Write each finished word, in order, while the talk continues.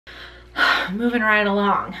Moving right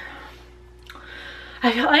along.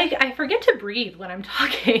 I feel like I forget to breathe when I'm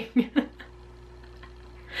talking.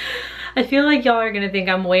 I feel like y'all are gonna think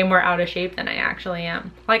I'm way more out of shape than I actually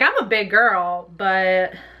am. Like, I'm a big girl,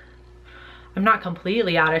 but I'm not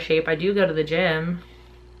completely out of shape. I do go to the gym.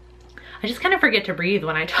 I just kind of forget to breathe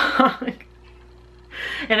when I talk.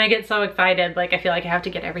 And I get so excited, like I feel like I have to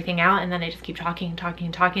get everything out, and then I just keep talking.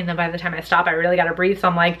 And then by the time I stop, I really gotta breathe. So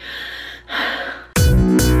I'm like,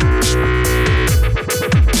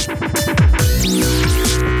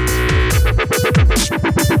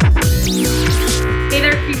 hey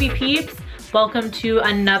there, creepy peeps. Welcome to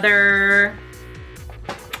another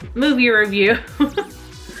movie review.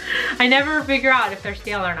 I never figure out if they're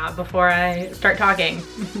stale or not before I start talking.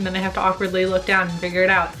 And then I have to awkwardly look down and figure it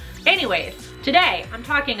out. Anyways, today I'm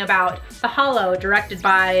talking about The Hallow, directed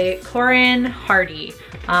by Corin Hardy.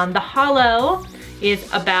 The Hallow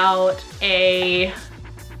is about a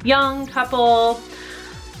young couple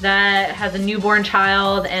that has a newborn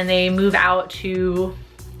child, and they move out to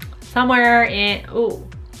somewhere in, was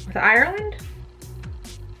it Ireland?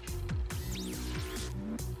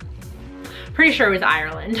 Pretty sure it was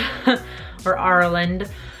Ireland or Ireland.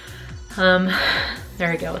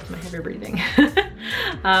 There we go with my heavy breathing.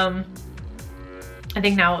 I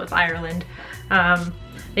think now it was Ireland.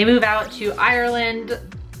 They move out to Ireland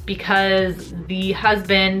because the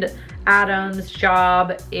husband, Adam's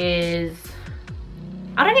job is,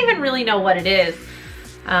 I don't even really know what it is.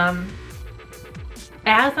 It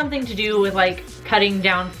has something to do with like cutting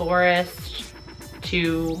down forest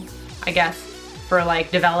to, I guess, for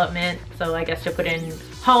like development. So I guess to put in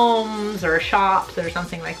homes or shops or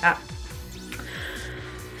something like that.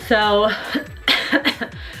 So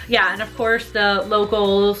yeah, and of course the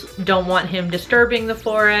locals don't want him disturbing the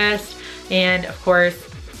forest, and of course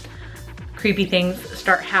creepy things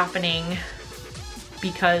start happening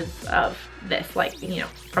because of this, like, you know,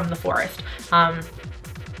 from the forest.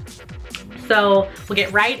 So we'll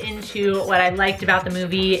get right into what I liked about the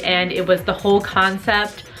movie, and it was the whole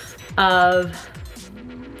concept of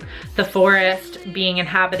the forest being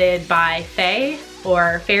inhabited by fae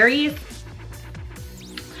or fairies.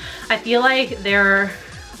 I feel like there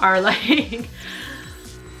are like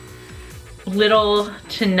little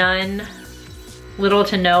to no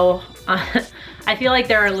I feel like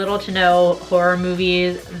there are little to no horror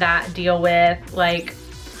movies that deal with like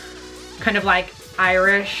kind of like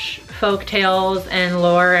Irish folk tales and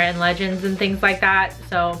lore and legends and things like that.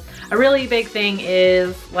 So a really big thing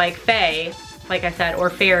is like fae, like I said, or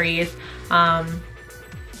fairies.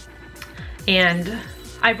 And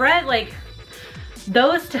I've read like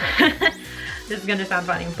those, this is gonna sound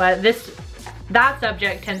funny, but that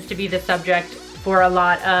subject tends to be the subject for a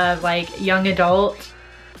lot of like young adult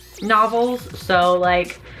novels. So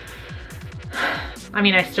like, I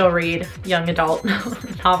mean, I still read young adult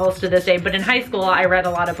novels to this day, but in high school I read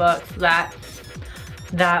a lot of books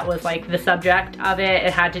that was like the subject of it.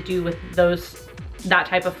 It had to do with that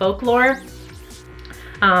type of folklore.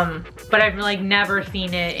 But I've like never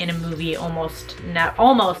seen it in a movie, almost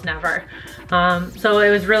never. So it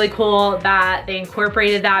was really cool that they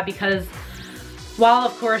incorporated that, because while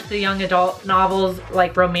of course the young adult novels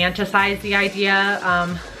like romanticize the idea,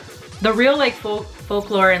 the real like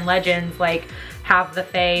folklore and legends like have the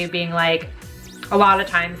fae being like, a lot of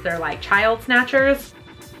times they're like child snatchers.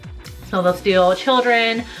 So they'll steal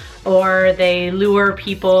children, or they lure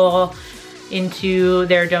people into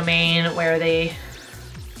their domain where they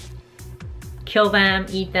kill them,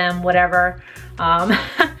 eat them, whatever.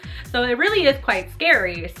 So it really is quite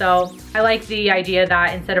scary. So I like the idea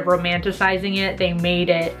that instead of romanticizing it, they made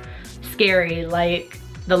it scary like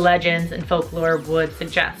the legends and folklore would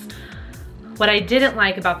suggest. What I didn't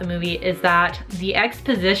like about the movie is that the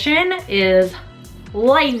exposition is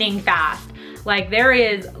lightning fast. Like there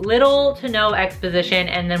is little to no exposition,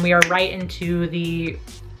 and then we are right into the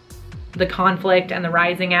conflict and the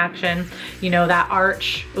rising action. You know, that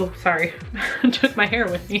arch, oh sorry, I took my hair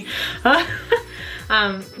with me.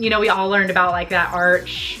 You know, we all learned about like that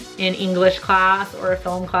arch in English class or a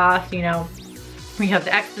film class. You know, we have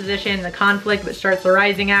the exposition, the conflict, which starts the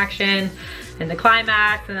rising action, and the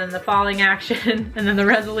climax, and then the falling action, and then the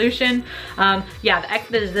resolution. Yeah, the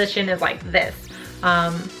exposition is like this.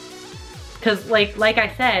 Because like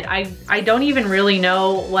I said, I don't even really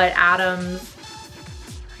know what Adam's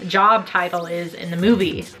job title is in the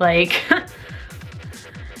movie. Like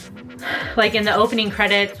like in the opening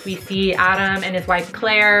credits, we see Adam and his wife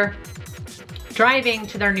Claire driving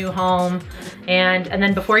to their new home, and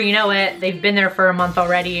then before you know it, they've been there for a month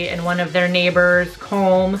already, and one of their neighbors,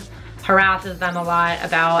 Colm, harasses them a lot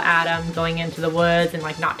about Adam going into the woods and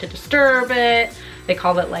like not to disturb it. They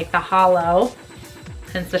call it like the Hallow,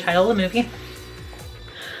 hence the title of the movie.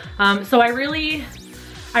 So I really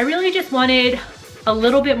just wanted a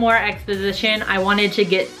little bit more exposition. I wanted to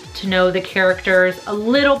get to know the characters a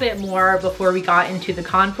little bit more before we got into the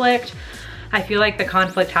conflict. I feel like the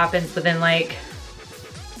conflict happens within like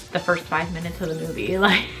the first 5 minutes of the movie.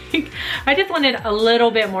 Like, I just wanted a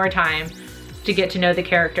little bit more time to get to know the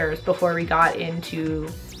characters before we got into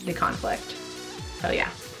the conflict. So yeah.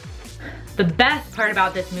 The best part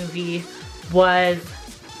about this movie was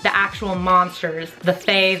the actual monsters, the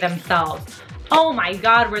Fae themselves. Oh my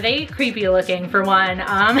God, were they creepy looking for one.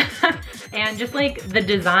 And just like the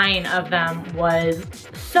design of them was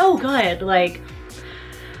so good. Like,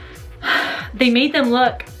 they made them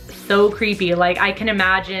look so creepy. Like, I can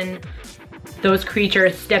imagine those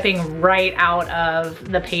creatures stepping right out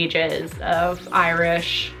of the pages of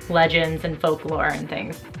Irish legends and folklore and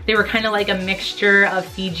things. They were kind of like a mixture of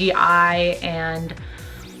CGI and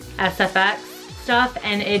SFX stuff,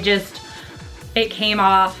 and it came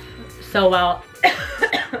off so well.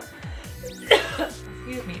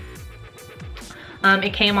 Excuse me.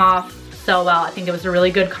 It came off so well. I think it was a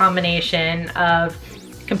really good combination of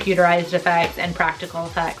computerized effects and practical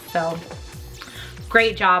effects, so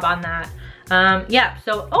great job on that. Yeah,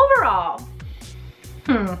 so overall,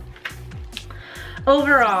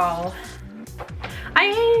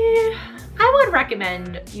 I would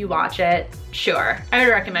recommend you watch it. Sure, I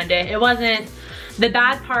would recommend it. The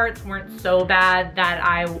bad parts weren't so bad that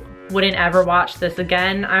I wouldn't ever watch this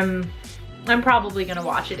again. I'm probably gonna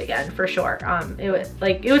watch it again for sure.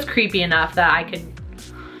 It was creepy enough that I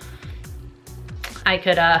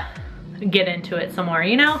could get into it some more,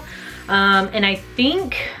 you know? And I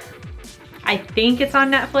think it's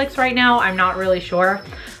on Netflix right now. I'm not really sure.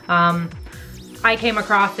 I came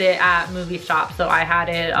across it at Movie Stop, so I had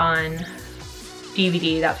it on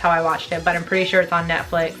DVD. That's how I watched it, but I'm pretty sure it's on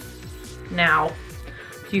Netflix now.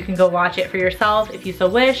 So you can go watch it for yourself if you so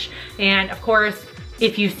wish. And of course,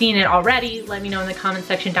 if you've seen it already, let me know in the comment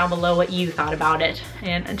section down below what you thought about it.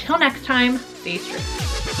 And until next time, stay straight.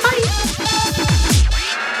 Bye!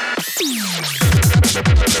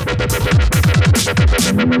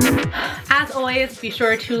 As always, be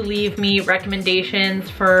sure to leave me recommendations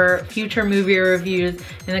for future movie reviews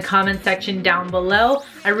in the comment section down below.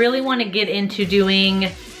 I really want to get into doing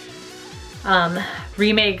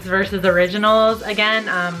remakes versus originals again.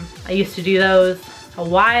 I used to do those a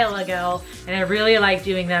while ago and I really like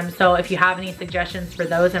doing them. So if you have any suggestions for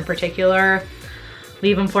those in particular,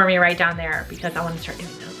 leave them for me right down there because I want to start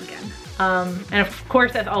doing those again. And of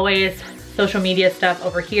course, as always, social media stuff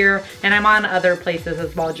over here, and I'm on other places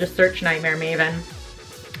as well. Just search Nightmare Maven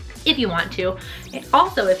if you want to. And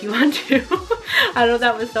also, if you want to, I know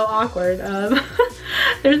that was so awkward.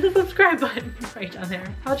 There's the subscribe button right down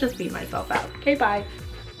there. I'll just beat myself out. Okay, bye.